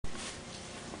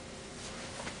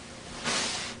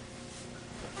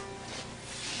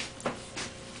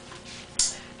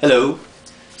Hello,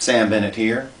 Samm Bennett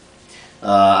here.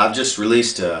 I've just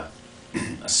released a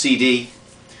CD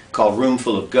called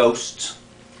Roomful of Ghosts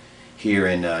here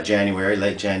in late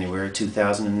January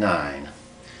 2009.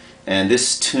 And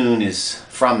this tune is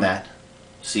from that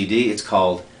CD. It's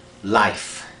called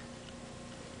Life.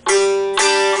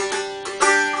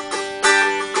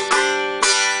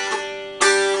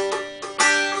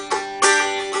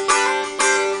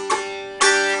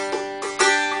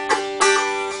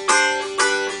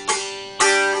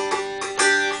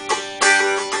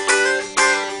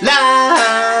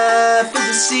 Life is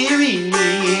a series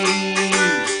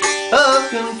of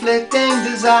conflicting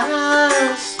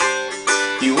desires.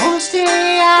 You want to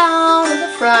stay out of the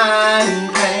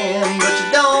frying pan, but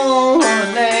you don't want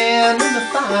to land in the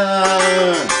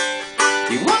fire.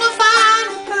 You want to find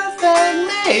the perfect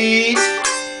mate,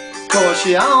 'cause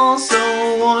you also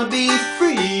want to be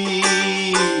free.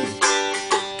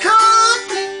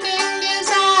 Conflicting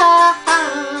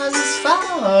desires as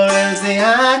far as the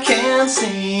eye can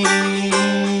see.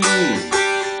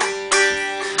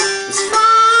 As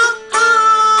far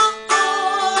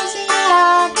as the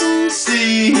eye can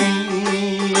see.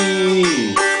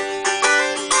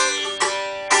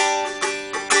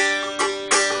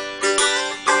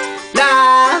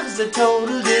 Life's a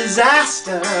total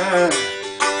disaster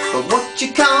of what you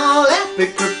call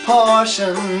epic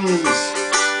proportions.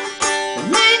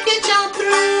 Make you jump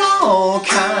through all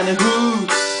kind of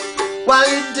hoops while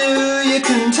you do your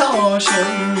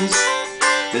contortions.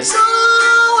 There's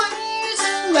always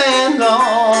a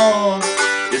landlord,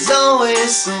 there's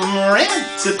always some rent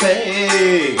to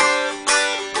pay.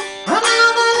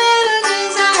 Another little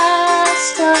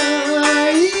disaster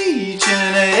each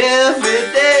and every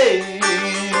day.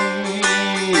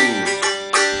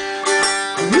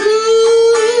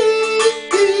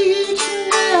 Each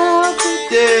and every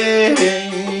day.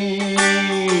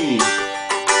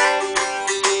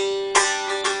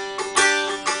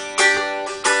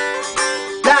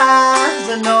 Life's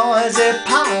a noisy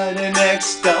party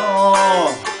next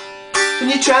door when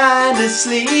you're trying to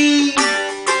sleep.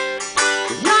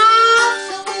 Life's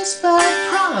a whispered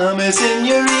promise in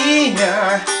your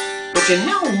ear, but you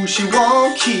know she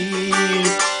won't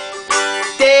keep.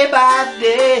 Day by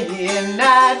day and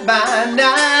night by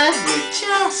night, you're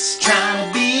just trying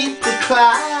to beat the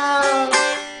cloud.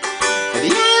 At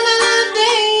the end of the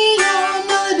day, you're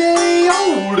another day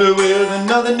older with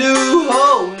another new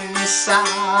hole in your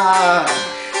side.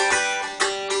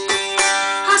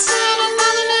 I said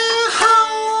another new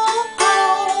hole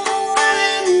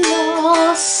in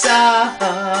your side.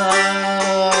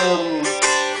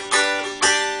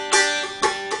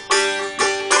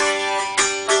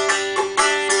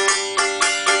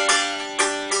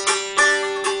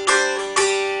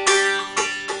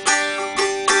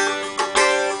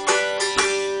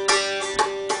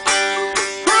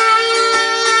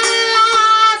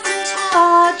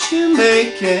 You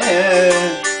make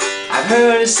it. I've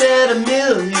heard it said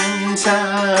 1,000,000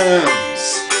 times,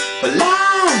 but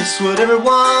life's what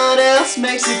everyone else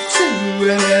makes it too,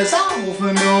 and there's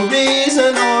often no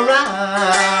reason or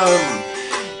rhyme.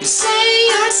 You say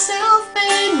you're a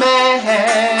self-made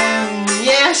man,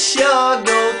 yeah sure,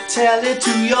 go tell it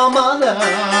to your mother.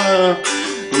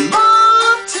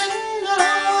 Bartender,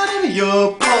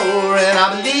 you're poor, and I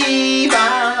believe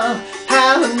I'll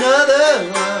have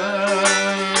another.